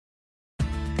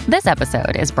This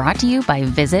episode is brought to you by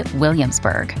Visit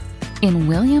Williamsburg. In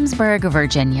Williamsburg,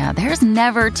 Virginia, there's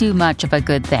never too much of a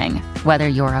good thing. Whether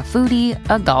you're a foodie,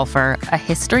 a golfer, a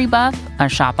history buff, a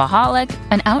shopaholic,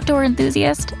 an outdoor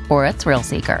enthusiast, or a thrill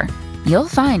seeker, you'll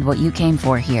find what you came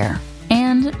for here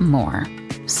and more.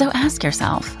 So ask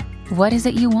yourself, what is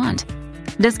it you want?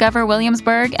 Discover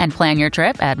Williamsburg and plan your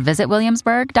trip at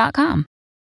visitwilliamsburg.com.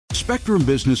 Spectrum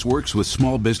Business works with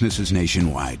small businesses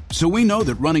nationwide, so we know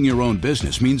that running your own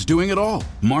business means doing it all.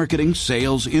 Marketing,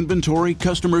 sales, inventory,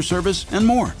 customer service, and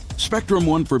more. Spectrum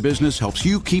One for Business helps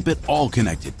you keep it all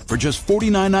connected for just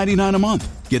 $49.99 a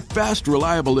month. Get fast,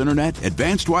 reliable internet,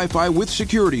 advanced Wi-Fi with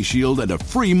Security Shield, and a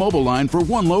free mobile line for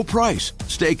one low price.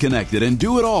 Stay connected and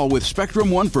do it all with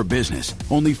Spectrum One for Business.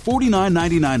 Only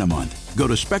 $49.99 a month. Go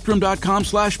to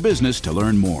spectrum.com/business to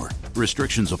learn more.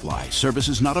 Restrictions apply.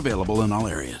 Services not available in all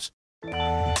areas.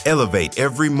 Elevate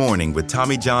every morning with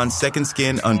Tommy John's Second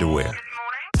Skin underwear.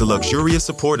 The luxurious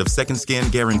support of Second Skin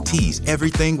guarantees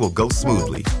everything will go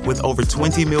smoothly. With over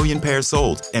 20 million pairs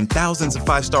sold and thousands of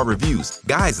 5-star reviews,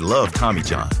 guys love Tommy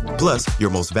John. Plus, your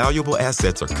most valuable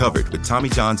assets are covered with Tommy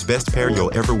John's best pair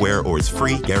you'll ever wear or its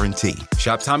free guarantee.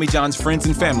 Shop Tommy John's Friends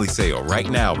and Family Sale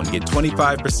right now and get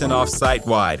 25% off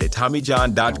site-wide at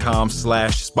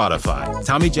TommyJohn.com/Spotify.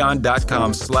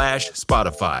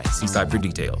 TommyJohn.com/Spotify. See site for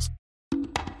details.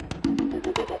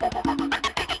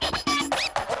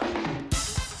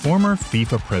 Former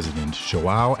FIFA president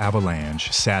João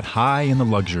Havelange sat high in the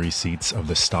luxury seats of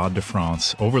the Stade de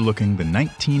France overlooking the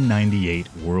 1998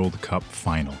 World Cup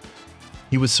final.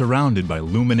 He was surrounded by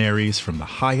luminaries from the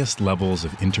highest levels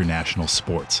of international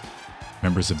sports,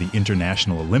 members of the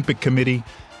International Olympic Committee,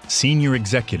 senior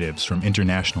executives from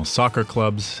international soccer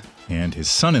clubs, and his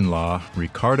son-in-law,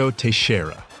 Ricardo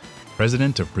Teixeira,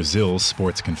 president of Brazil's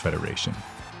Sports Confederation.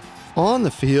 On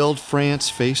the field, France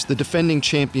faced the defending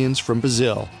champions from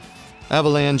Brazil,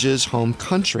 Havelange's home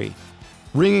country.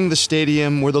 Ringing the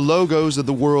stadium were the logos of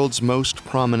the world's most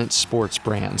prominent sports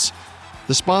brands,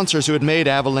 the sponsors who had made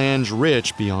Havelange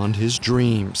rich beyond his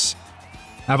dreams.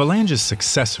 Havelange's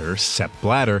successor, Sepp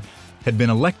Blatter, had been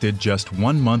elected just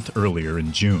 1 month earlier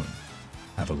in June.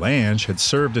 Havelange had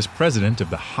served as president of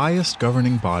the highest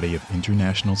governing body of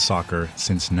international soccer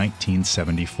since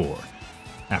 1974.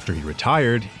 After he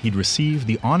retired, he'd received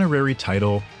the honorary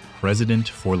title President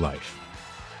for Life.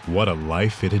 What a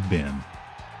life it had been.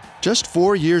 Just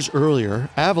 4 years earlier,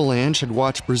 Havelange had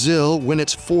watched Brazil win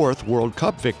its 4th World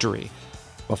Cup victory.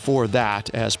 Before that,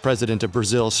 as president of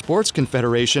Brazil's Sports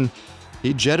Confederation,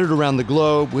 he jetted around the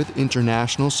globe with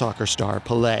international soccer star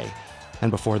Pelé.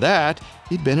 And before that,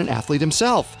 he'd been an athlete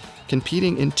himself,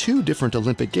 competing in 2 different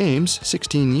Olympic Games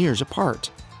 16 years apart.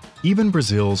 Even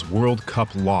Brazil's World Cup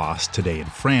loss today in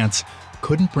France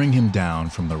couldn't bring him down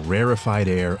from the rarefied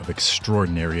air of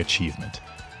extraordinary achievement.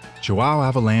 João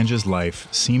Havelange's life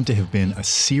seemed to have been a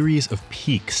series of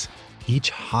peaks, each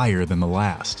higher than the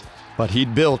last. But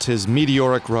he'd built his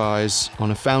meteoric rise on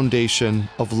a foundation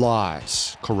of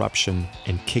lies, corruption,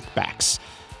 and kickbacks.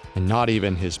 And not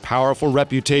even his powerful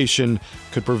reputation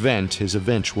could prevent his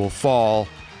eventual fall,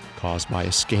 caused by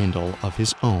a scandal of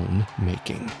his own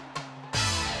making.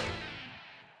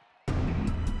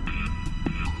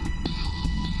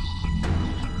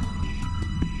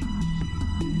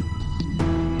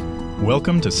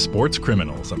 Welcome to Sports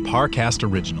Criminals, a Parcast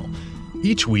original.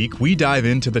 Each week, we dive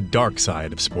into the dark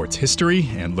side of sports history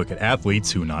and look at athletes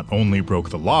who not only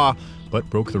broke the law, but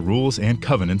broke the rules and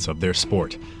covenants of their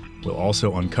sport. We'll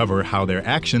also uncover how their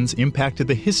actions impacted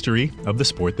the history of the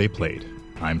sport they played.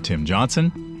 I'm Tim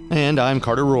Johnson. And I'm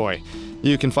Carter Roy.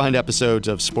 You can find episodes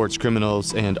of Sports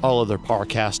Criminals and all other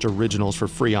Parcast originals for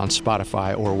free on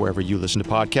Spotify or wherever you listen to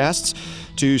podcasts.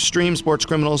 To stream Sports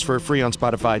Criminals for free on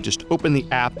Spotify, just open the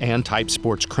app and type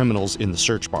Sports Criminals in the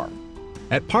search bar.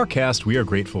 At Parcast, we are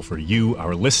grateful for you,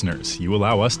 our listeners. You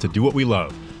allow us to do what we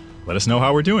love. Let us know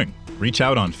how we're doing. Reach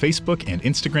out on Facebook and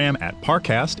Instagram at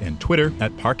Parcast and Twitter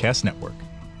at Parcast Network.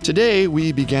 Today,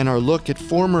 we began our look at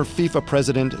former FIFA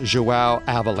president João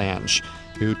Havelange,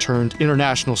 who turned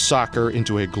international soccer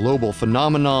into a global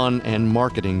phenomenon and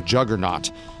marketing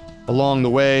juggernaut. Along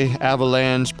the way,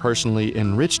 Havelange personally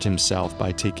enriched himself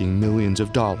by taking millions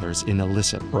of dollars in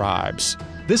illicit bribes.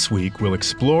 This week, we'll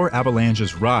explore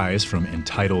Havelange's rise from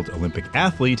entitled Olympic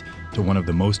athlete to one of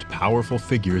the most powerful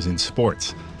figures in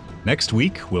sports. Next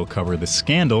week, we'll cover the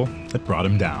scandal that brought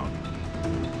him down.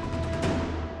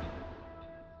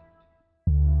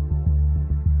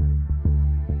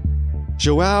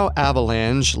 João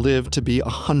Havelange lived to be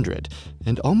 100,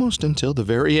 and almost until the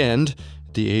very end,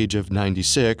 at the age of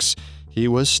 96, he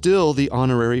was still the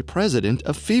honorary president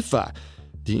of FIFA.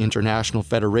 the International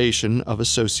Federation of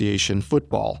Association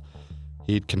Football.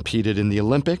 He'd competed in the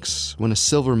Olympics, won a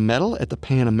silver medal at the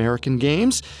Pan American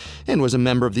Games, and was a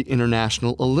member of the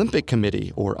International Olympic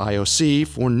Committee, or IOC,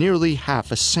 for nearly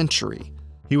half a century.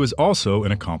 He was also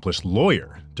an accomplished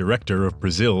lawyer, director of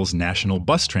Brazil's national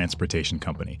bus transportation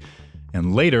company,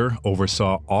 and later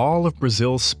oversaw all of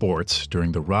Brazil's sports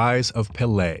during the rise of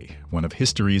Pelé, one of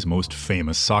history's most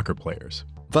famous soccer players.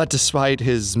 But despite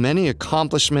his many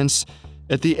accomplishments,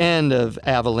 at the end of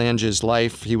Havelange's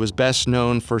life, he was best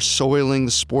known for soiling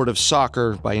the sport of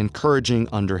soccer by encouraging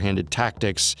underhanded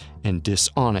tactics and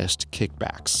dishonest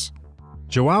kickbacks.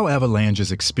 João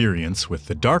Havelange's experience with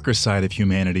the darker side of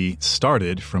humanity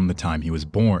started from the time he was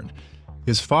born.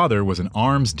 His father was an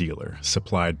arms dealer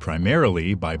supplied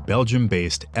primarily by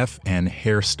Belgium-based FN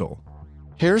Herstal.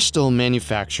 Herstal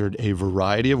manufactured a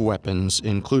variety of weapons,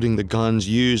 including the guns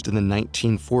used in the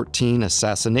 1914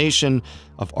 assassination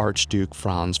of Archduke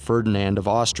Franz Ferdinand of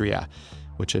Austria,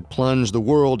 which had plunged the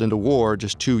world into war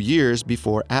just 2 years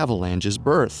before Havelange's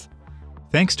birth.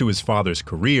 Thanks to his father's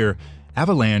career,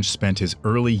 Havelange spent his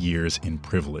early years in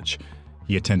privilege.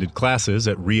 He attended classes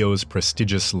at Rio's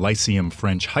prestigious Lyceum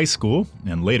French High School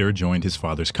and later joined his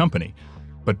father's company.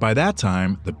 But by that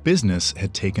time, the business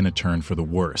had taken a turn for the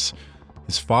worse.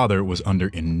 His father was under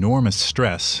enormous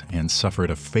stress and suffered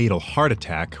a fatal heart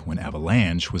attack when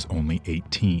Havelange was only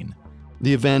 18.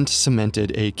 The event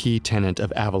cemented a key tenet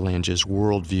of Havelange's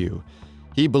worldview.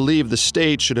 He believed the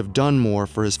state should have done more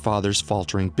for his father's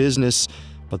faltering business,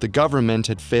 but the government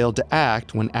had failed to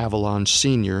act when Havelange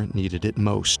Sr. needed it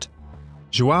most.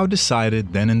 João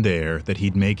decided then and there that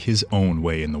he'd make his own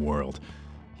way in the world.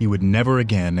 He would never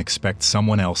again expect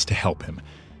someone else to help him,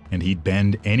 and he'd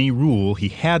bend any rule he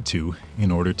had to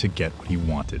in order to get what he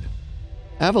wanted.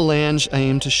 Havelange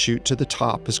aimed to shoot to the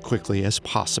top as quickly as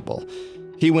possible.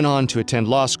 He went on to attend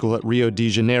law school at Rio de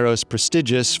Janeiro's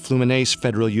prestigious Fluminense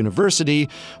Federal University,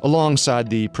 alongside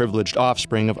the privileged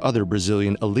offspring of other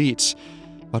Brazilian elites.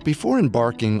 But before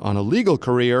embarking on a legal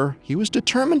career, he was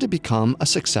determined to become a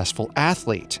successful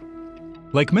athlete.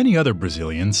 Like many other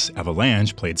Brazilians,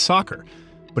 Havelange played soccer,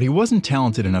 but he wasn't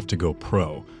talented enough to go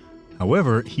pro.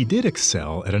 However, he did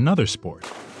excel at another sport,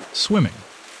 swimming.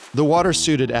 The water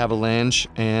suited Havelange,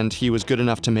 and he was good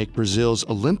enough to make Brazil's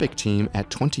Olympic team at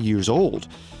 20 years old.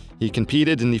 He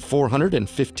competed in the 400 and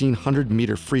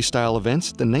 1500-meter freestyle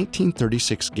events at the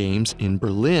 1936 Games in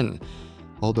Berlin.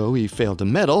 Although he failed to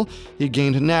medal, he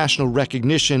gained national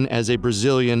recognition as a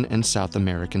Brazilian and South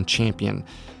American champion.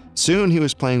 Soon he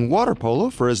was playing water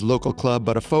polo for his local club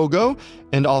Botafogo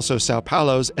and also Sao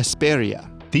Paulo's Esperia.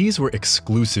 These were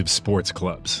exclusive sports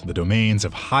clubs, the domains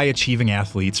of high-achieving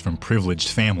athletes from privileged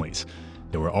families.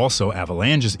 They were also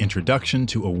Havelange's introduction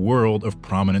to a world of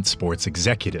prominent sports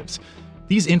executives.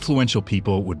 These influential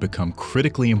people would become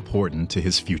critically important to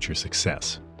his future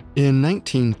success. In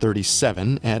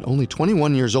 1937, at only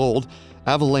 21 years old,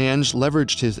 Havelange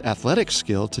leveraged his athletic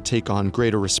skill to take on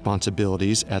greater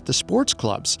responsibilities at the sports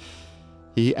clubs.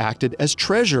 He acted as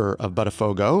treasurer of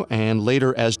Botafogo and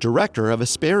later as director of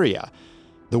Esperia.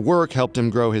 The work helped him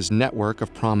grow his network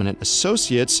of prominent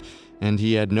associates, and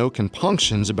he had no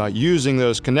compunctions about using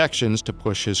those connections to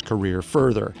push his career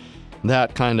further.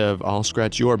 That kind of "I'll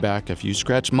scratch your back if you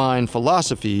scratch mine"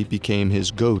 philosophy became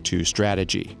his go-to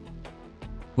strategy.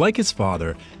 Like his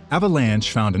father, Havelange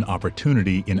found an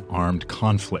opportunity in armed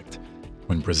conflict.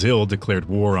 When Brazil declared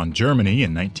war on Germany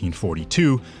in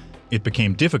 1942, it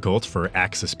became difficult for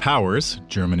Axis powers,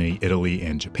 Germany, Italy,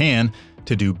 and Japan,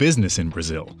 to do business in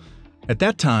Brazil. At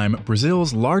that time,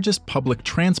 Brazil's largest public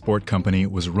transport company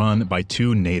was run by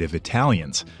two native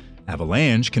Italians.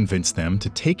 Havelange convinced them to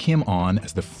take him on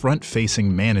as the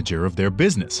front-facing manager of their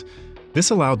business. This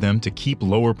allowed them to keep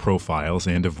lower profiles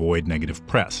and avoid negative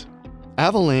press.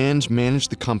 Havelange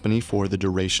managed the company for the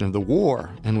duration of the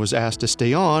war and was asked to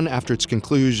stay on after its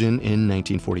conclusion in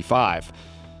 1945.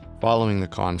 Following the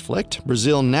conflict,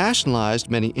 Brazil nationalized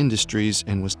many industries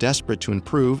and was desperate to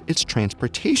improve its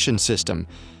transportation system.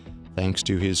 Thanks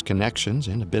to his connections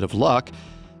and a bit of luck,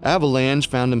 Havelange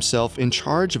found himself in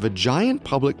charge of a giant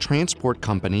public transport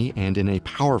company and in a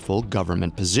powerful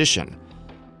government position.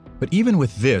 But even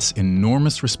with this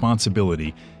enormous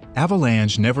responsibility,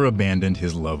 Havelange never abandoned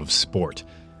his love of sport.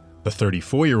 The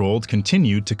 34-year-old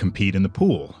continued to compete in the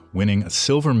pool, winning a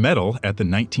silver medal at the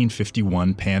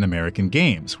 1951 Pan American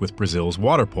Games with Brazil's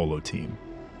water polo team.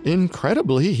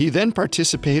 Incredibly, he then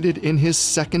participated in his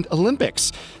second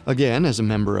Olympics, again as a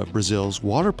member of Brazil's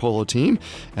water polo team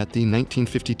at the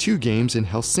 1952 Games in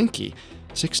Helsinki,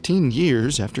 16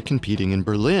 years after competing in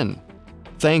Berlin.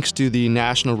 Thanks to the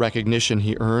national recognition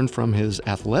he earned from his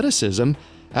athleticism,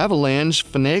 Havelange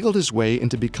finagled his way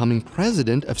into becoming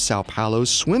president of Sao Paulo's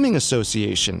Swimming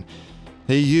Association.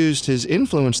 He used his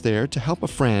influence there to help a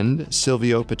friend,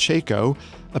 Silvio Pacheco,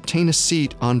 obtain a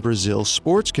seat on Brazil's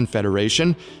Sports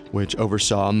Confederation, which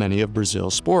oversaw many of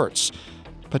Brazil's sports.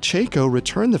 Pacheco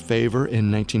returned the favor in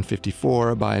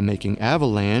 1954 by making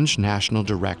Havelange national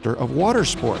director of water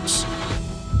sports.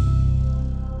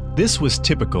 This was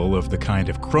typical of the kind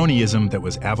of cronyism that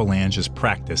was Havelange's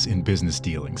practice in business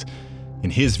dealings. In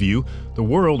his view, the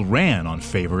world ran on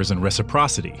favors and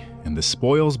reciprocity, and the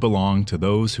spoils belonged to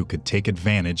those who could take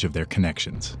advantage of their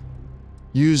connections.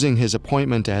 Using his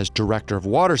appointment as director of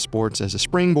water sports as a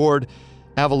springboard,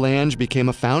 Havelange became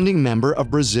a founding member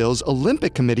of Brazil's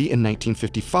Olympic Committee in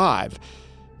 1955.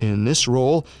 In this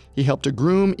role, he helped to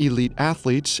groom elite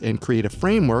athletes and create a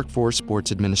framework for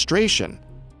sports administration.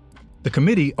 The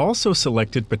committee also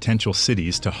selected potential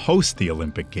cities to host the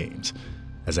Olympic Games.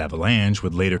 As Havelange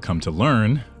would later come to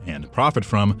learn, and profit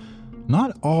from,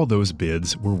 not all those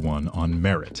bids were won on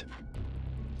merit.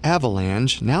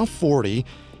 Havelange, now 40,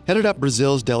 headed up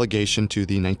Brazil's delegation to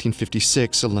the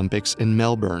 1956 Olympics in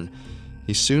Melbourne.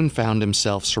 He soon found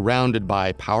himself surrounded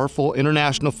by powerful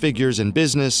international figures in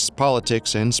business,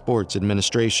 politics, and sports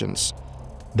administrations.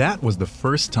 That was the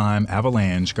first time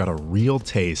Havelange got a real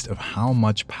taste of how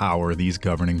much power these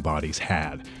governing bodies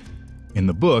had. In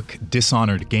the book,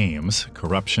 Dishonored Games,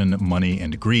 Corruption, Money,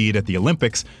 and Greed at the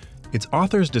Olympics, its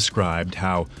authors described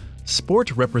how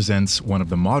sport represents one of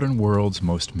the modern world's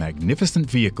most magnificent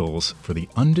vehicles for the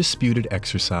undisputed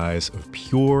exercise of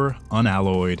pure,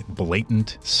 unalloyed,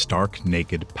 blatant, stark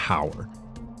naked power.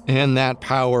 And that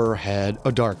power had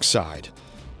a dark side.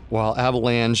 While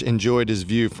Havelange enjoyed his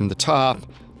view from the top,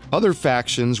 other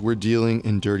factions were dealing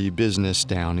in dirty business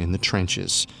down in the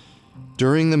trenches.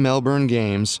 During the Melbourne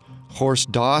Games,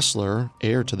 Horst Dassler,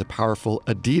 heir to the powerful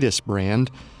Adidas brand,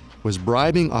 was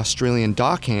bribing Australian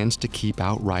dockhands to keep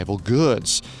out rival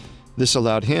goods. This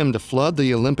allowed him to flood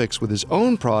the Olympics with his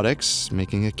own products,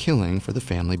 making a killing for the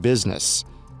family business.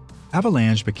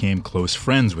 Havelange became close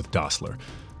friends with Dassler.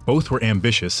 Both were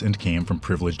ambitious and came from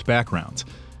privileged backgrounds.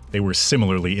 They were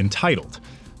similarly entitled.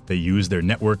 They used their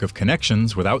network of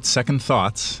connections without second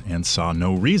thoughts and saw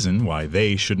no reason why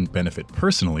they shouldn't benefit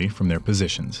personally from their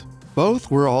positions.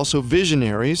 Both were also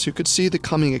visionaries who could see the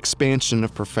coming expansion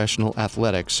of professional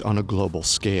athletics on a global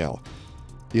scale.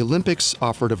 The Olympics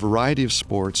offered a variety of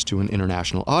sports to an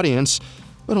international audience,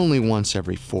 but only once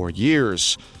every 4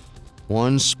 years.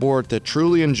 One sport that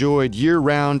truly enjoyed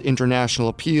year-round international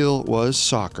appeal was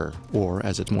soccer, or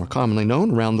as it's more commonly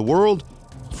known around the world,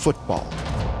 football.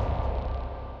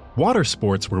 Water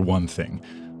sports were one thing,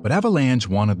 but Havelange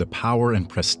wanted the power and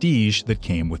prestige that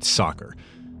came with soccer.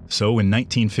 So in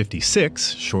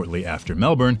 1956, shortly after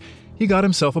Melbourne, he got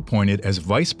himself appointed as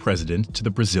vice president to the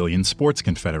Brazilian Sports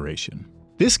Confederation.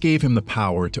 This gave him the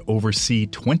power to oversee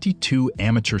 22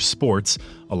 amateur sports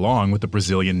along with the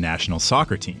Brazilian national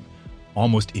soccer team.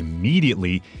 Almost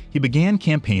immediately, he began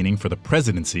campaigning for the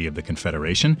presidency of the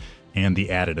Confederation and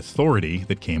the added authority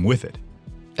that came with it.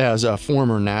 As a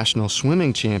former national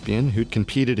swimming champion who'd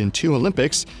competed in 2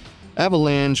 Olympics,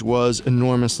 Havelange was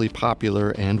enormously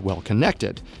popular and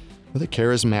well-connected. With a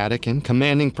charismatic and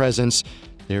commanding presence,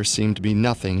 there seemed to be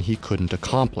nothing he couldn't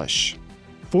accomplish.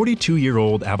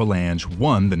 42-year-old Havelange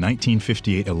won the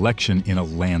 1958 election in a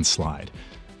landslide.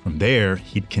 From there,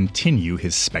 he'd continue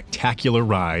his spectacular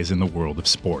rise in the world of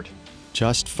sport.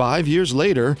 Just 5 years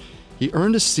later, he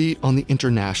earned a seat on the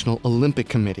International Olympic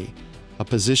Committee, a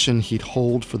position he'd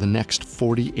hold for the next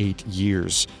 48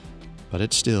 years. But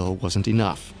it still wasn't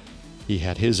enough. He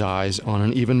had his eyes on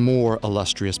an even more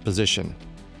illustrious position,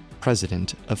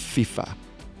 president of FIFA.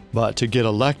 But to get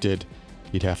elected,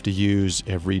 he'd have to use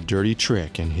every dirty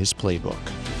trick in his playbook.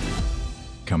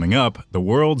 Coming up, the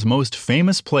world's most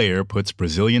famous player puts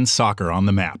Brazilian soccer on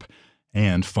the map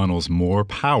and funnels more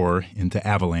power into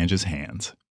Havelange's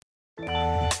hands.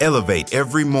 Elevate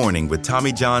every morning with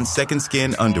Tommy John's Second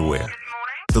Skin underwear.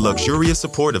 The luxurious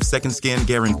support of Second Skin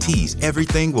guarantees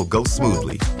everything will go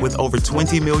smoothly. With over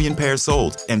 20 million pairs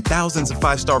sold and thousands of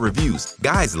 5-star reviews,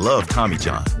 guys love Tommy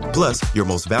John. Plus, your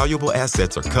most valuable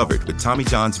assets are covered with Tommy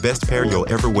John's best pair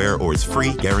you'll ever wear or its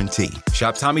free guarantee.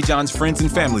 Shop Tommy John's Friends and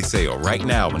Family Sale right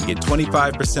now and get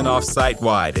 25% off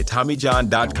site-wide at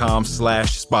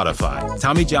TommyJohn.com/Spotify.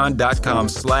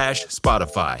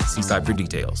 TommyJohn.com/Spotify. See site for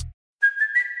details.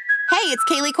 Hey, it's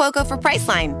Kaylee Cuoco for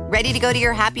Priceline. Ready to go to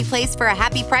your happy place for a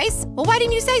happy price? Well, why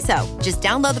didn't you say so? Just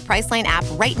download the Priceline app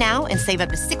right now and save up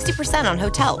to 60% on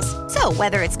hotels. So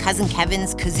whether it's Cousin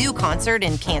Kevin's Kazoo Concert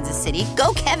in Kansas City,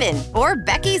 go Kevin, or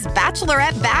Becky's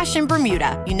Bachelorette Bash in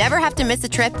Bermuda, you never have to miss a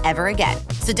trip ever again.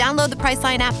 So download the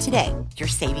Priceline app today. Your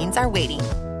savings are waiting.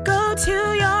 Go to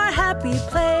your happy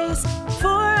place for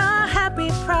a happy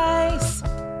price.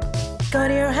 Go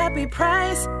to your happy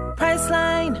price,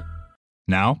 Priceline.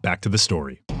 Now, back to the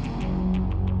story.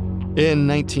 In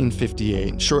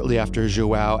 1958, shortly after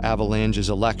João Havelange's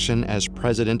election as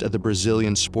president of the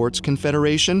Brazilian Sports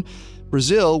Confederation,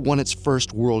 Brazil won its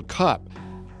first World Cup.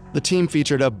 The team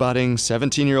featured a budding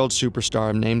 17-year-old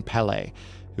superstar named Pelé,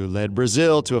 who led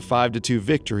Brazil to a 5-2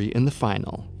 victory in the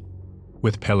final.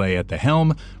 With Pelé at the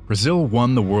helm, Brazil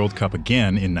won the World Cup again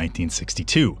in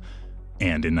 1962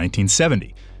 and in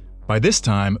 1970. By this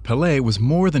time, Pelé was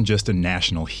more than just a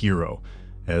national hero.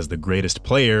 As the greatest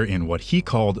player in what he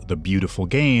called the beautiful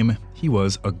game, he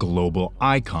was a global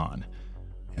icon.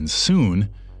 And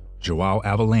soon, João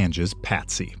Havelange's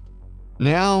patsy.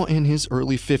 Now in his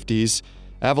early 50s,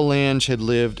 Havelange had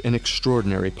lived an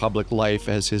extraordinary public life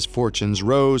as his fortunes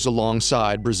rose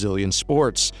alongside Brazilian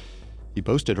sports. He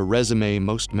boasted a resume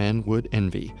most men would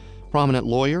envy. Prominent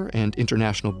lawyer and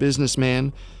international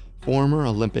businessman, former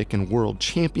Olympic and world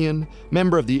champion,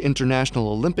 member of the International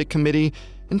Olympic Committee,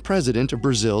 and president of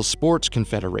Brazil's Sports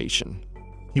Confederation.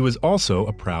 He was also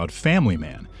a proud family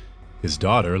man. His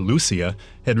daughter, Lucia,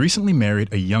 had recently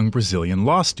married a young Brazilian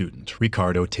law student,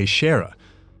 Ricardo Teixeira.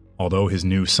 Although his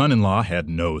new son-in-law had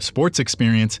no sports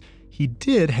experience, he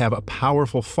did have a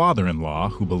powerful father-in-law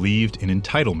who believed in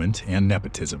entitlement and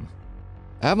nepotism.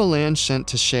 Havelange sent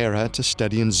Teixeira to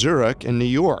study in Zurich and New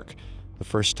York, the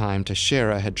first time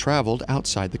Teixeira had traveled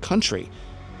outside the country.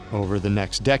 Over the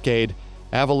next decade,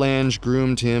 Havelange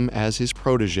groomed him as his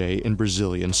protege in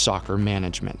Brazilian soccer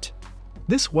management.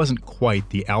 This wasn't quite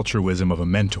the altruism of a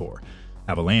mentor.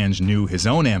 Havelange knew his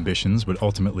own ambitions would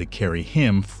ultimately carry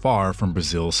him far from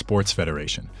Brazil's sports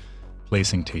federation.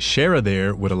 Placing Teixeira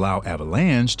there would allow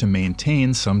Havelange to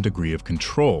maintain some degree of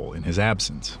control in his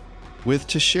absence. With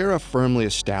Teixeira firmly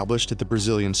established at the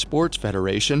Brazilian Sports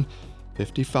Federation,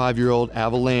 55-year-old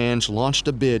Havelange launched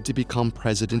a bid to become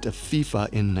president of FIFA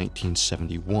in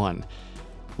 1971.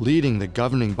 Leading the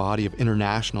governing body of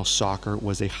international soccer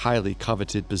was a highly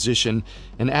coveted position,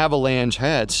 and Havelange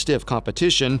had stiff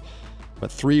competition,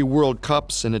 but 3 World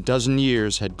Cups in a dozen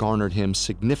years had garnered him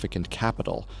significant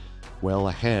capital. Well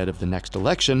ahead of the next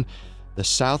election, the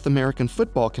South American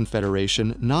Football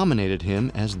Confederation nominated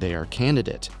him as their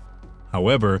candidate.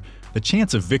 However, the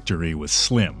chance of victory was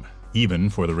slim, even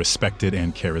for the respected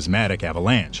and charismatic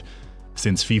Havelange.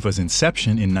 Since FIFA's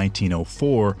inception in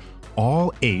 1904,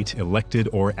 all 8 elected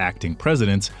or acting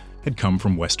presidents had come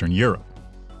from Western Europe.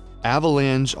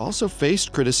 Havelange also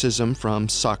faced criticism from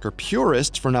soccer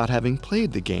purists for not having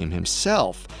played the game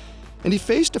himself, and he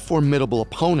faced a formidable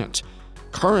opponent,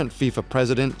 current FIFA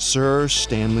president Sir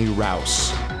Stanley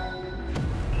Rouse.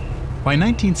 By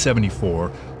 1974,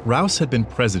 Rouse had been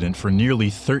president for nearly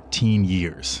 13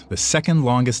 years, the second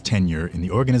longest tenure in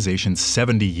the organization's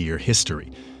 70-year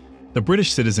history. The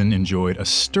British citizen enjoyed a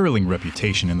sterling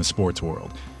reputation in the sports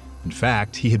world. In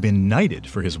fact, he had been knighted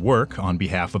for his work on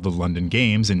behalf of the London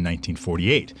Games in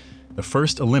 1948, the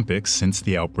first Olympics since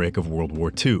the outbreak of World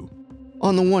War II.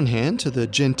 On the one hand, to the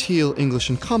genteel English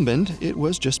incumbent, it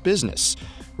was just business.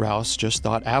 Rouse just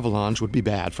thought Havelange would be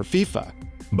bad for FIFA.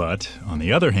 But, on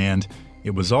the other hand,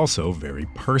 it was also very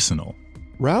personal.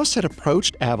 Rouse had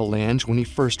approached Havelange when he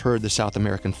first heard the South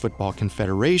American Football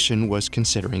Confederation was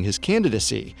considering his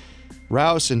candidacy.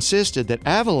 Rouse insisted that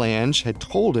Havelange had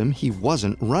told him he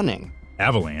wasn't running.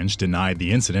 Havelange denied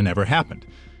the incident ever happened.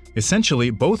 Essentially,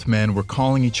 both men were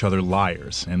calling each other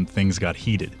liars, and things got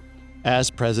heated. As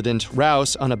president,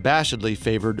 Rouse unabashedly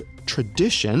favored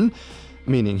tradition,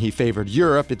 meaning he favored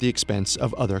Europe at the expense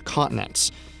of other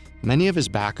continents. Many of his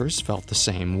backers felt the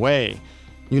same way.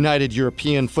 United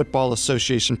European Football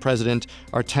Association president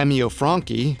Artemio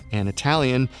Franchi, an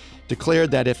Italian, declared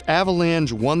that if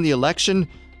Havelange won the election,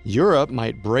 Europe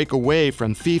might break away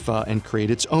from FIFA and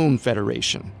create its own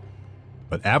federation.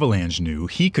 But Havelange knew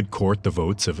he could court the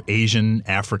votes of Asian,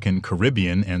 African,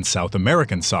 Caribbean, and South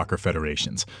American soccer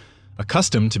federations.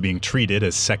 Accustomed to being treated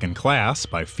as second class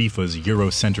by FIFA's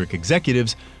Eurocentric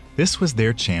executives, this was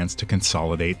their chance to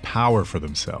consolidate power for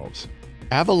themselves.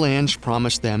 Havelange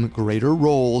promised them greater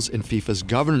roles in FIFA's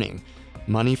governing,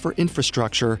 money for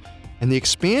infrastructure, and the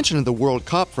expansion of the World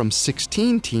Cup from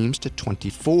 16 teams to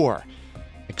 24.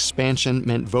 Expansion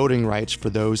meant voting rights for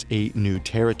those 8 new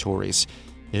territories.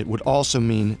 It would also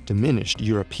mean diminished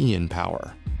European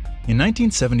power. In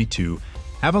 1972,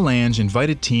 Havelange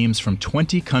invited teams from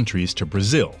 20 countries to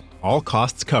Brazil, all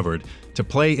costs covered, to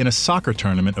play in a soccer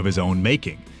tournament of his own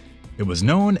making. It was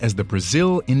known as the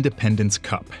Brazil Independence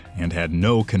Cup and had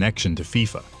no connection to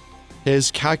FIFA. His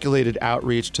calculated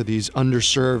outreach to these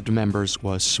underserved members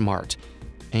was smart.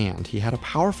 And he had a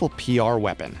powerful PR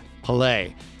weapon,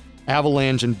 Pelé.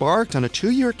 Havelange embarked on a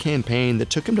 2-year campaign that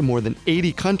took him to more than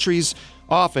 80 countries,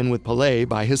 often with Pelé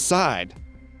by his side.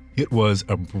 It was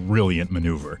a brilliant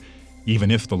maneuver.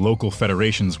 Even if the local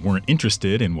federations weren't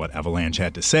interested in what Havelange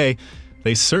had to say,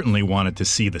 they certainly wanted to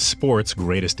see the sport's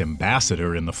greatest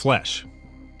ambassador in the flesh.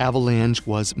 Havelange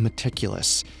was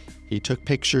meticulous. He took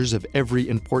pictures of every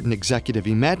important executive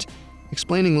he met,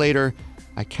 explaining later,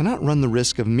 "I cannot run the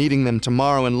risk of meeting them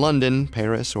tomorrow in London,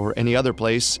 Paris, or any other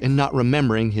place and not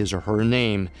remembering his or her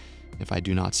name. If I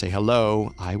do not say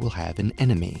hello, I will have an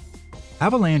enemy."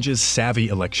 Havelange's savvy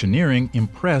electioneering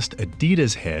impressed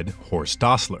Adidas head Horst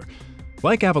Dassler.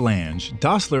 Like Havelange,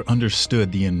 Dassler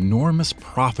understood the enormous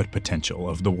profit potential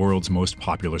of the world's most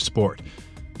popular sport.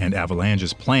 And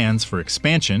Havelange's plans for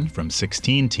expansion from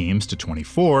 16 teams to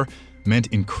 24 meant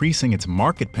increasing its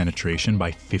market penetration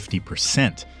by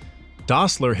 50%.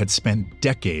 Dassler had spent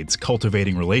decades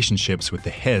cultivating relationships with the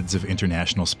heads of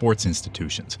international sports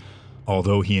institutions.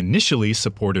 Although he initially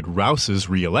supported Rouse's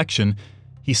re-election,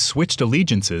 he switched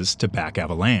allegiances to back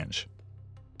Havelange.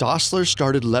 Dassler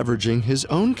started leveraging his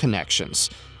own connections.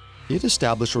 He had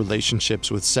established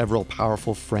relationships with several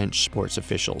powerful French sports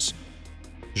officials.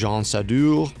 Jean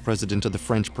Sadoul, president of the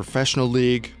French Professional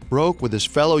League, broke with his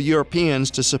fellow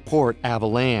Europeans to support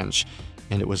Havelange,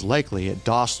 and it was likely at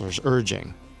Dassler's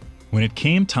urging. When it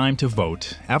came time to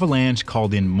vote, Havelange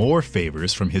called in more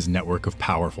favors from his network of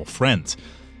powerful friends.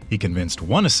 He convinced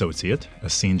one associate, a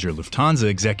senior Lufthansa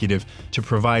executive, to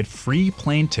provide free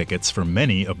plane tickets for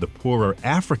many of the poorer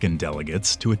African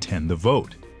delegates to attend the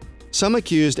vote. Some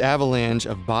accused Havelange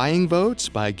of buying votes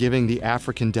by giving the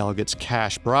African delegates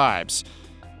cash bribes.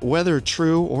 Whether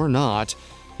true or not,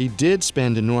 he did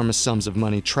spend enormous sums of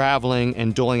money traveling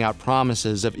and doling out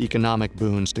promises of economic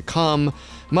boons to come,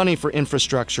 money for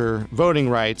infrastructure, voting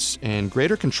rights, and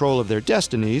greater control of their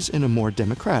destinies in a more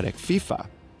democratic FIFA.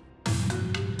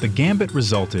 The gambit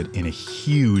resulted in a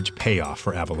huge payoff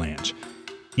for Havelange.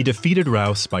 He defeated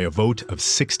Rouse by a vote of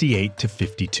 68 to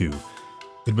 52.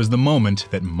 It was the moment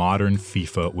that modern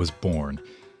FIFA was born.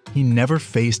 He never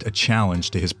faced a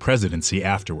challenge to his presidency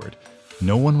afterward.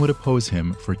 No one would oppose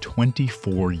him for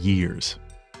 24 years.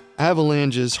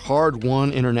 Havelange's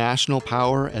hard-won international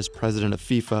power as president of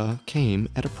FIFA came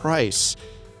at a price.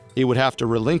 He would have to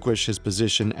relinquish his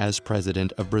position as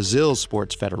president of Brazil's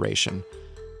Sports Federation.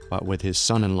 But with his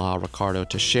son-in-law Ricardo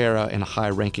Teixeira in a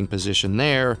high-ranking position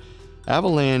there,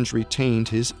 Havelange retained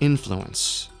his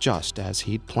influence, just as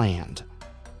he'd planned.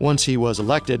 Once he was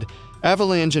elected,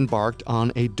 Havelange embarked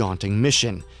on a daunting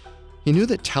mission. He knew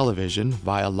that television,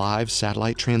 via live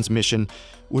satellite transmission,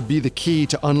 would be the key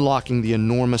to unlocking the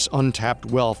enormous untapped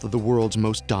wealth of the world's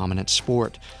most dominant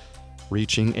sport.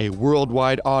 Reaching a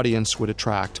worldwide audience would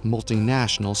attract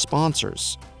multinational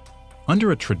sponsors.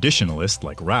 Under a traditionalist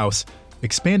like Rouse,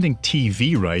 expanding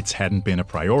TV rights hadn't been a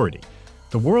priority.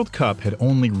 The World Cup had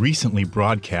only recently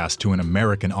broadcast to an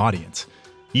American audience.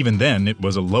 Even then, it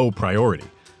was a low priority.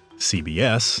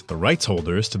 CBS, the rights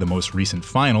holders to the most recent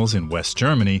finals in West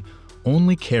Germany,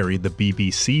 only carried the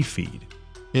BBC feed.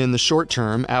 In the short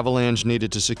term, Havelange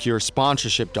needed to secure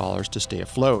sponsorship dollars to stay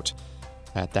afloat.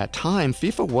 At that time,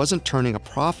 FIFA wasn't turning a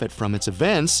profit from its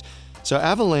events, so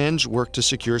Havelange worked to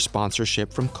secure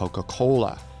sponsorship from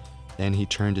Coca-Cola. Then he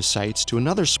turned his sights to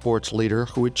another sports leader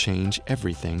who would change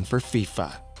everything for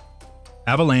FIFA.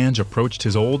 Havelange approached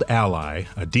his old ally,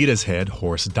 Adidas head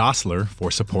Horst Dassler, for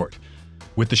support.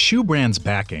 With the shoe brand's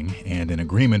backing and an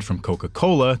agreement from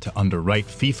Coca-Cola to underwrite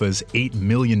FIFA's $8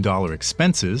 million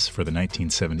expenses for the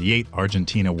 1978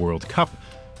 Argentina World Cup,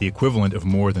 the equivalent of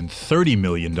more than $30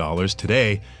 million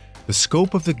today, the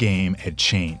scope of the game had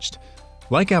changed.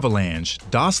 Like Havelange,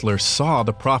 Dassler saw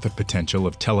the profit potential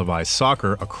of televised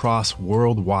soccer across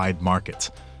worldwide markets.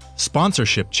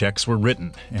 Sponsorship checks were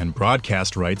written, and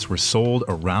broadcast rights were sold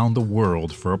around the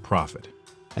world for a profit.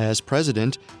 As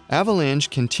president, Havelange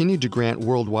continued to grant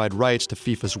worldwide rights to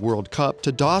FIFA's World Cup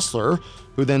to Dassler,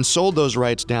 who then sold those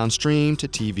rights downstream to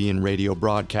TV and radio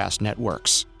broadcast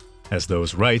networks. As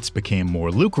those rights became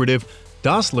more lucrative,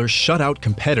 Dassler shut out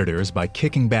competitors by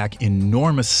kicking back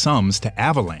enormous sums to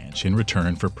Havelange in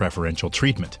return for preferential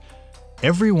treatment.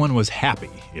 Everyone was happy,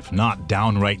 if not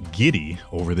downright giddy,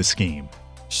 over the scheme.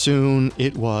 Soon,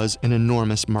 it was an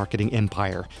enormous marketing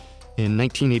empire. In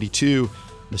 1982,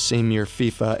 the same year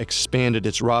FIFA expanded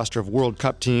its roster of World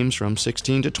Cup teams from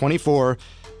 16 to 24,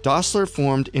 Dassler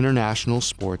formed International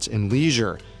Sports and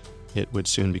Leisure. It would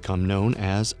soon become known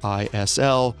as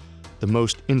ISL, the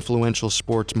most influential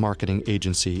sports marketing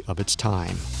agency of its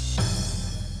time.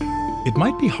 It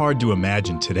might be hard to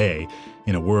imagine today,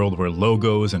 In a world where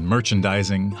logos and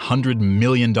merchandising, $100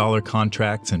 million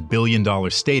contracts, and billion-dollar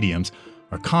stadiums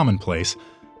are commonplace,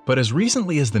 but as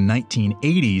recently as the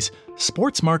 1980s,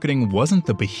 sports marketing wasn't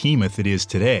the behemoth it is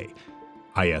today.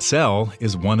 ISL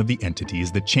is one of the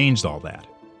entities that changed all that.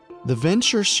 The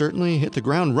venture certainly hit the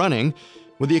ground running.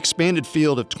 With the expanded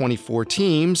field of 24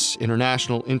 teams,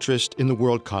 international interest in the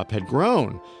World Cup had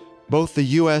grown. Both the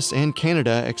US and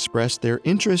Canada expressed their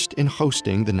interest in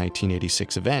hosting the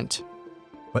 1986 event.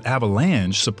 But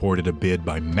Havelange supported a bid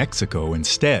by Mexico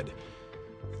instead.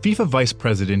 FIFA Vice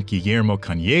President Guillermo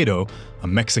Cañedo, a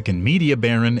Mexican media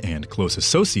baron and close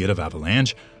associate of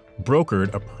Havelange,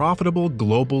 brokered a profitable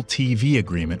global TV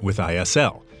agreement with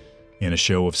ISL. In a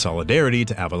show of solidarity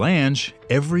to Havelange,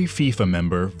 every FIFA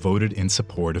member voted in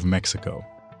support of Mexico.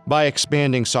 By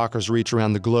expanding soccer's reach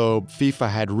around the globe, FIFA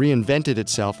had reinvented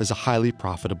itself as a highly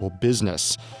profitable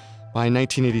business. By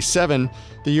 1987,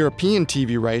 the European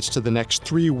TV rights to the next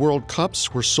 3 World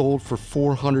Cups were sold for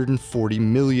 $440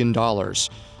 million.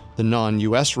 The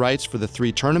non-US rights for the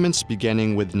 3 tournaments,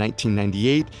 beginning with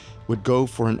 1998, would go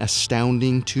for an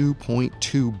astounding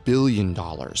 $2.2 billion.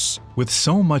 With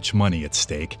so much money at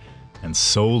stake and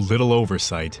so little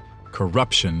oversight,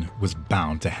 corruption was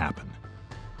bound to happen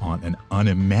on an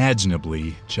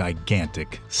unimaginably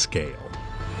gigantic scale.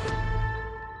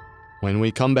 When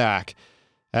we come back,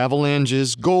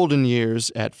 Havelange's golden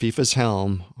years at FIFA's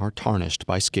helm are tarnished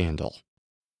by scandal.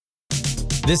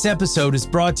 This episode is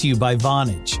brought to you by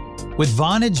Vonage. With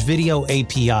Vonage Video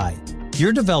API,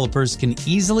 your developers can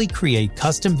easily create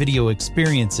custom video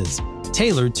experiences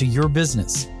tailored to your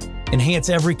business. Enhance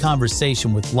every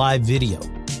conversation with live video,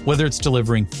 whether it's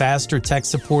delivering faster tech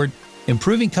support,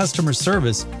 improving customer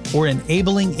service, or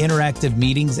enabling interactive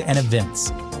meetings and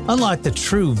events. Unlock the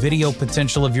true video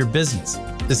potential of your business.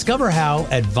 Discover how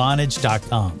at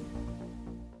Vonage.com.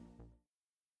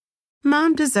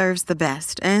 Mom deserves the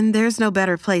best, and there's no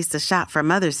better place to shop for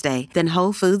Mother's Day than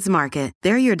Whole Foods Market.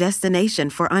 They're your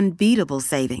destination for unbeatable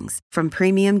savings, from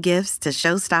premium gifts to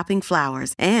show-stopping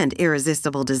flowers and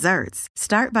irresistible desserts.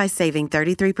 Start by saving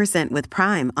 33% with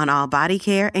Prime on all body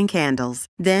care and candles.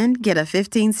 Then get a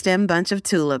 15-stem bunch of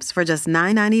tulips for just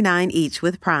 $9.99 each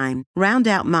with Prime. Round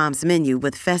out Mom's menu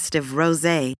with festive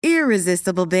rosé,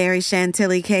 irresistible berry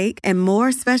chantilly cake, and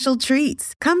more special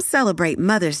treats. Come celebrate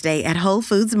Mother's Day at Whole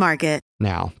Foods Market.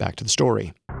 Now, back to the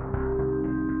story.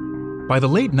 By the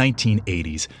late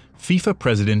 1980s, FIFA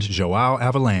President João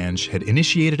Havelange had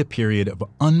initiated a period of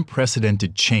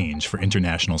unprecedented change for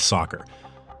international soccer.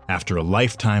 After a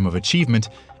lifetime of achievement,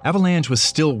 Havelange was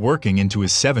still working into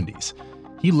his 70s.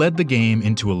 He led the game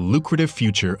into a lucrative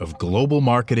future of global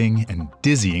marketing and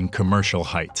dizzying commercial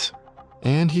heights.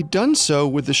 And he'd done so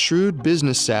with the shrewd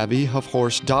business savvy of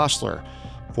Horst Dassler,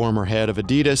 former head of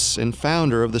Adidas and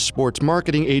founder of the sports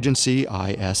marketing agency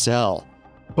ISL.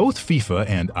 Both FIFA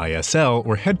and ISL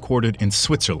were headquartered in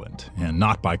Switzerland, and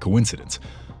not by coincidence.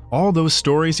 All those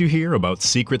stories you hear about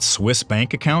secret Swiss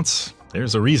bank accounts,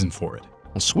 there's a reason for it.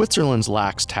 Well, Switzerland's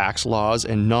lax tax laws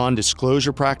and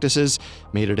non-disclosure practices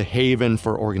made it a haven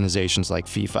for organizations like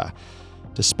FIFA.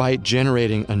 Despite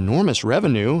generating enormous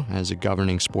revenue as a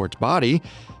governing sports body,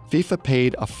 FIFA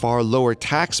paid a far lower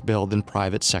tax bill than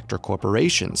private sector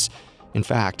corporations. In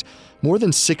fact, more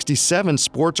than 67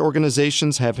 sports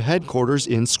organizations have headquarters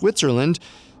in Switzerland,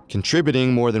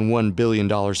 contributing more than $1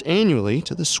 billion annually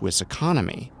to the Swiss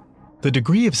economy. The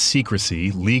degree of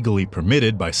secrecy legally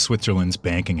permitted by Switzerland's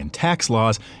banking and tax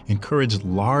laws encouraged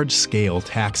large-scale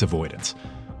tax avoidance.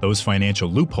 Those financial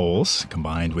loopholes,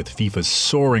 combined with FIFA's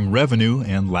soaring revenue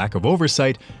and lack of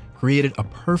oversight, created a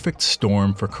perfect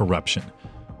storm for corruption.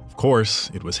 Of course,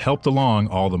 it was helped along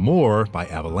all the more by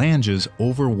Havelange's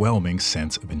overwhelming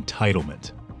sense of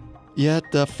entitlement. Yet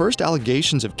the first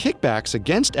allegations of kickbacks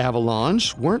against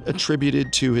Havelange weren't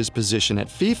attributed to his position at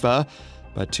FIFA,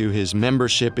 but to his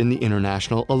membership in the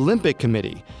International Olympic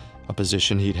Committee, a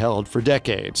position he'd held for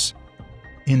decades.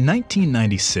 In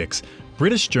 1996,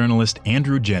 British journalist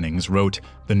Andrew Jennings wrote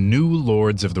The New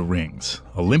Lords of the Rings,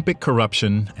 Olympic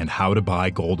Corruption and How to Buy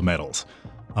Gold Medals.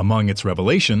 Among its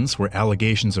revelations were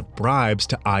allegations of bribes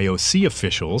to IOC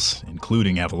officials,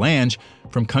 including Havelange,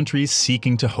 from countries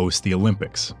seeking to host the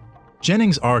Olympics.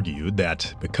 Jennings argued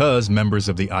that because members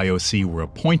of the IOC were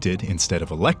appointed instead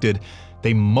of elected,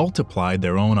 they multiplied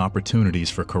their own opportunities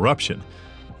for corruption.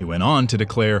 He went on to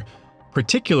declare,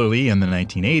 particularly in the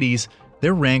 1980s,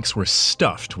 their ranks were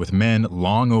stuffed with men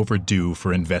long overdue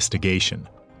for investigation.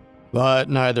 But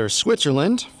neither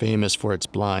Switzerland, famous for its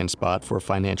blind spot for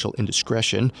financial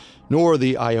indiscretion, nor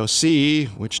the IOC,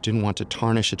 which didn't want to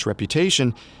tarnish its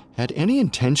reputation, had any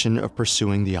intention of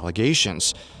pursuing the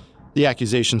allegations. The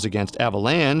accusations against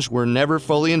Havelange were never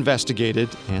fully investigated,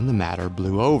 and the matter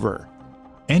blew over.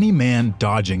 Any man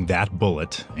dodging that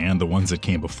bullet, and the ones that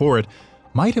came before it,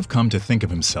 might have come to think of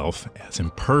himself as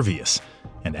impervious,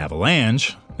 and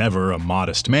Havelange, never a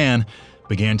modest man,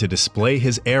 began to display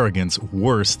his arrogance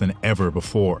worse than ever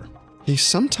before. He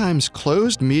sometimes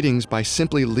closed meetings by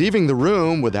simply leaving the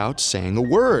room without saying a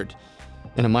word.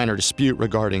 In a minor dispute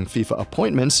regarding FIFA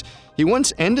appointments, he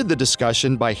once ended the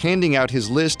discussion by handing out his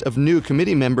list of new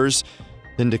committee members,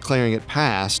 then declaring it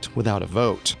passed without a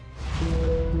vote.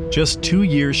 Just 2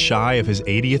 years shy of his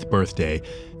 80th birthday,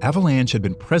 Havelange had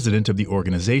been president of the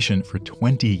organization for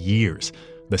 20 years,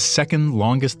 the second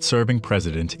longest-serving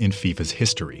president in FIFA's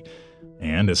history.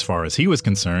 And as far as he was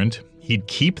concerned, he'd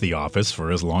keep the office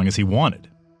for as long as he wanted.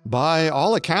 By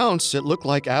all accounts, it looked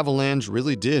like Havelange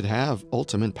really did have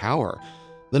ultimate power.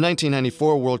 The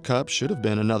 1994 World Cup should have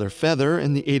been another feather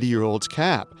in the 80-year-old's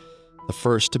cap. The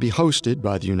first to be hosted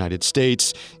by the United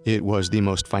States, it was the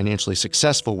most financially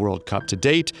successful World Cup to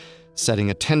date, setting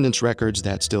attendance records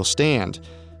that still stand.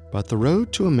 But the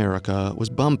road to America was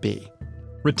bumpy.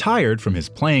 Retired from his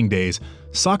playing days,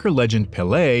 soccer legend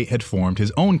Pelé had formed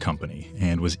his own company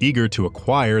and was eager to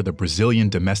acquire the Brazilian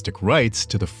domestic rights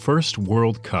to the first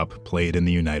World Cup played in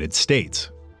the United States.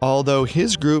 Although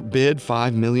his group bid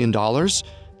 $5 million,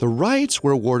 the rights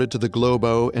were awarded to the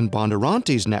Globo and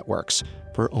Bandeirantes networks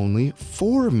for only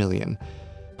 $4 million.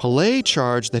 Pelé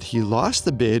charged that he lost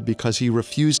the bid because he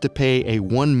refused to pay a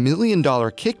 $1 million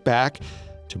kickback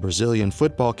to Brazilian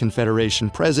Football Confederation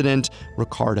President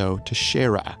Ricardo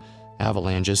Teixeira,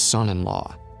 Havelange's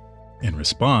son-in-law. In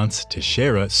response,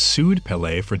 Teixeira sued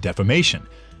Pelé for defamation,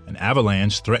 and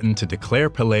Havelange threatened to declare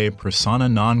Pelé persona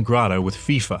non grata with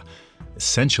FIFA,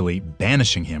 essentially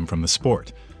banishing him from the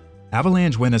sport.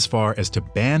 Havelange went as far as to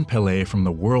ban Pelé from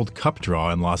the World Cup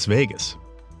draw in Las Vegas.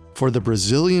 For the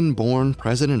Brazilian-born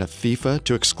president of FIFA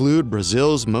to exclude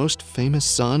Brazil's most famous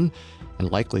son,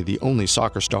 and likely the only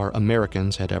soccer star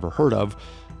Americans had ever heard of,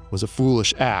 was a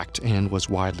foolish act and was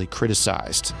widely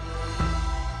criticized.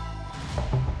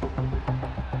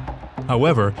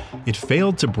 However, it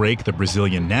failed to break the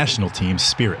Brazilian national team's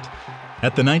spirit.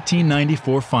 At the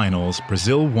 1994 finals,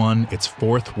 Brazil won its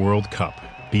fourth World Cup,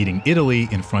 beating Italy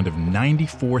in front of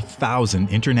 94,000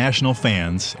 international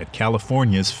fans at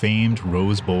California's famed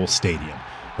Rose Bowl Stadium.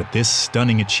 But this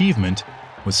stunning achievement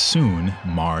was soon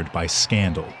marred by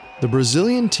scandal. The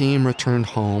Brazilian team returned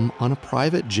home on a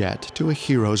private jet to a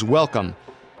hero's welcome,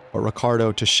 but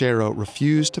Ricardo Teixeira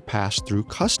refused to pass through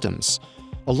customs.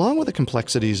 Along with the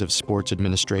complexities of sports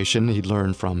administration he'd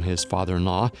learned from his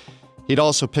father-in-law, he'd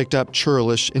also picked up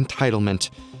churlish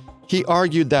entitlement. He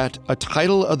argued that a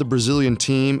title of the Brazilian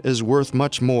team is worth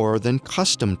much more than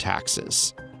custom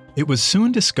taxes. It was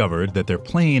soon discovered that their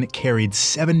plane carried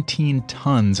 17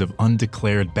 tons of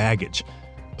undeclared baggage.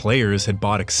 Players had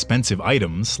bought expensive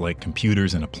items like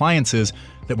computers and appliances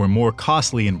that were more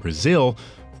costly in Brazil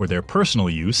for their personal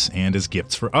use and as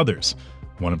gifts for others.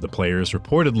 One of the players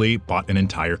reportedly bought an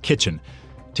entire kitchen.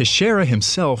 Teixeira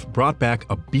himself brought back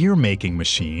a beer-making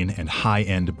machine and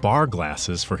high-end bar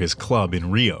glasses for his club in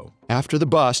Rio. After the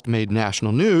bust made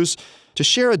national news,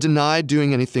 Teixeira denied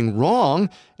doing anything wrong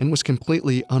and was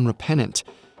completely unrepentant.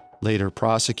 Later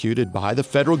prosecuted by the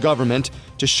federal government,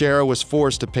 Teixeira was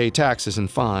forced to pay taxes and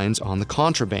fines on the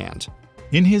contraband.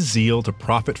 In his zeal to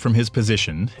profit from his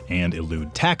position and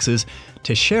elude taxes,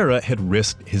 Teixeira had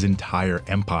risked his entire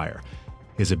empire.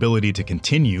 His ability to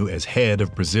continue as head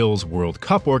of Brazil's World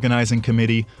Cup organizing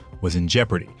committee was in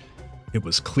jeopardy. It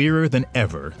was clearer than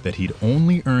ever that he'd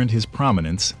only earned his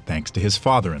prominence thanks to his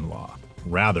father-in-law,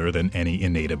 rather than any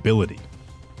innate ability.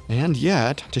 And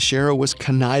yet, Teixeira was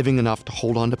conniving enough to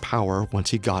hold on to power once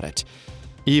he got it.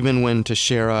 Even when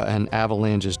Teixeira and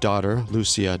Havelange's daughter,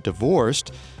 Lucia,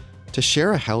 divorced,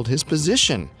 Teixeira held his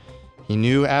position. He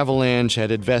knew Havelange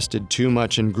had invested too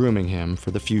much in grooming him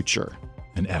for the future.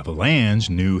 And Havelange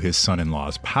knew his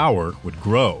son-in-law's power would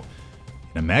grow.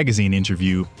 In a magazine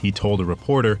interview, he told a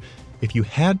reporter, if you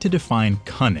had to define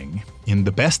cunning, in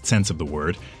the best sense of the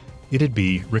word, it'd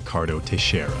be Ricardo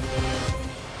Teixeira.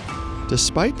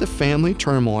 Despite the family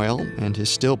turmoil and his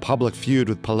still public feud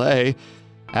with Pelé,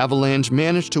 Havelange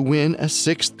managed to win a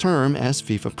sixth term as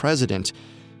FIFA president.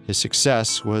 His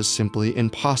success was simply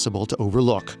impossible to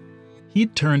overlook.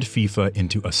 He'd turned FIFA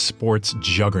into a sports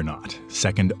juggernaut,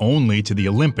 second only to the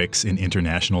Olympics in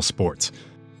international sports.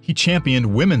 He championed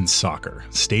women's soccer,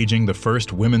 staging the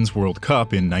first Women's World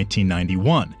Cup in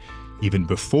 1991, even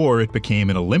before it became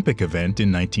an Olympic event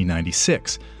in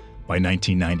 1996. By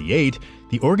 1998,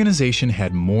 the organization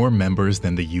had more members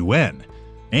than the UN.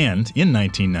 And in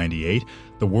 1998,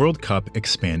 the World Cup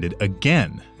expanded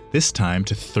again, this time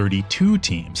to 32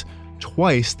 teams,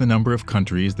 twice the number of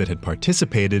countries that had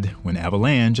participated when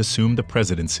Havelange assumed the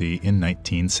presidency in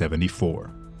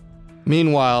 1974.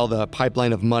 Meanwhile, the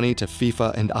pipeline of money to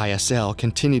FIFA and ISL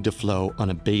continued to flow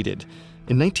unabated.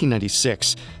 In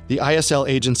 1996, the ISL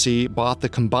agency bought the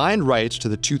combined rights to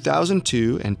the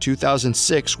 2002 and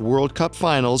 2006 World Cup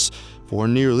finals for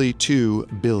nearly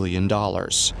 $2 billion.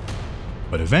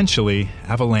 But eventually,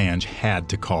 Havelange had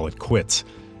to call it quits.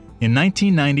 In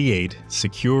 1998,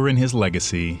 secure in his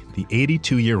legacy, the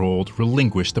 82-year-old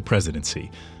relinquished the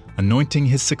presidency, anointing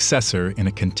his successor in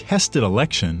a contested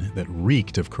election that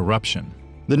reeked of corruption.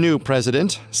 The new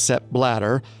president, Sepp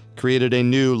Blatter, created a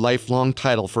new lifelong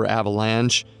title for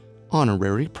Havelange,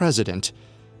 Honorary President.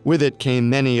 With it came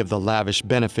many of the lavish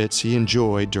benefits he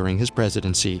enjoyed during his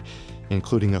presidency,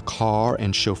 including a car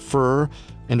and chauffeur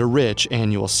and a rich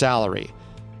annual salary.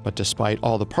 But despite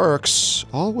all the perks,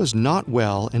 all was not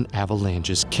well in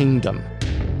Havelange's kingdom.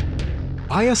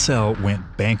 ISL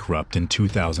went bankrupt in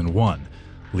 2001,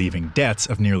 leaving debts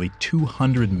of nearly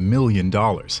 $200 million.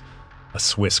 A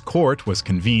Swiss court was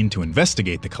convened to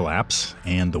investigate the collapse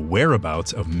and the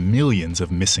whereabouts of millions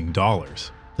of missing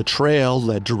dollars. The trail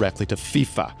led directly to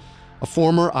FIFA. A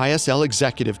former ISL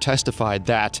executive testified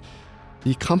that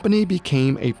the company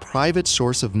became a private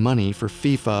source of money for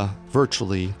FIFA,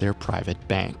 virtually their private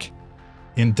bank.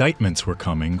 Indictments were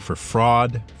coming for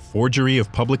fraud, forgery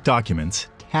of public documents,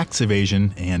 tax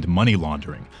evasion, and money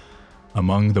laundering.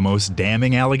 Among the most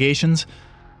damning allegations,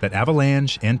 that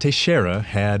Havelange and Teixeira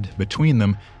had, between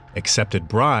them, accepted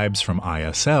bribes from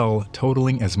ISL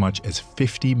totaling as much as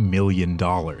 $50 million.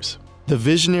 The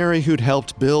visionary who'd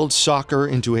helped build soccer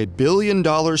into a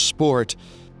billion-dollar sport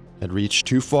had reached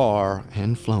too far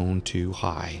and flown too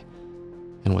high,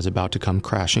 and was about to come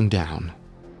crashing down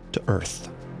to earth.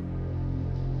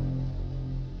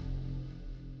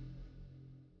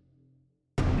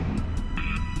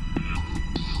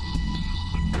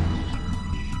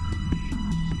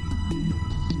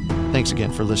 Thanks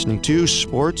again for listening to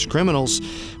Sports Criminals.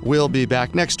 We'll be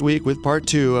back next week with part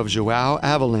 2 of João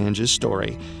Havelange's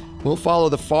story. We'll follow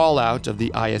the fallout of the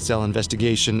ISL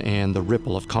investigation and the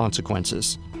ripple of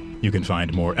consequences. You can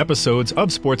find more episodes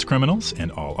of Sports Criminals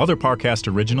and all other Parcast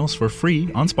originals for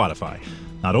free on Spotify.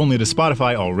 Not only does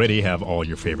Spotify already have all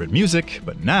your favorite music,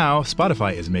 but now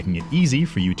Spotify is making it easy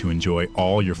for you to enjoy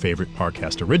all your favorite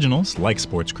Parcast originals, like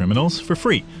Sports Criminals, for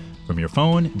free from your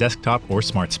phone, desktop, or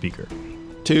smart speaker.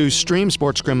 To stream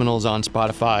Sports Criminals on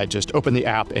Spotify, just open the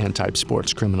app and type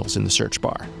Sports Criminals in the search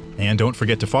bar. And don't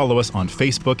forget to follow us on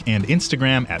Facebook and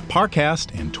Instagram at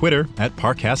Parcast and Twitter at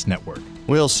Parcast Network.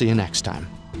 We'll see you next time.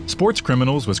 Sports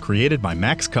Criminals was created by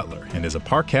Max Cutler and is a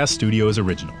Parcast Studios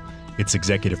original. It's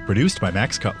executive produced by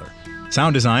Max Cutler.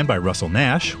 Sound design by Russell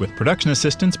Nash, with production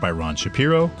assistance by Ron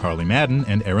Shapiro, Carly Madden,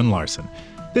 and Aaron Larson.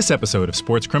 This episode of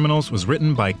Sports Criminals was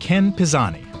written by Ken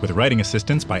Pisani, with writing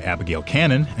assistance by Abigail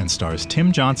Cannon, and stars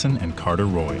Tim Johnson and Carter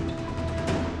Roy.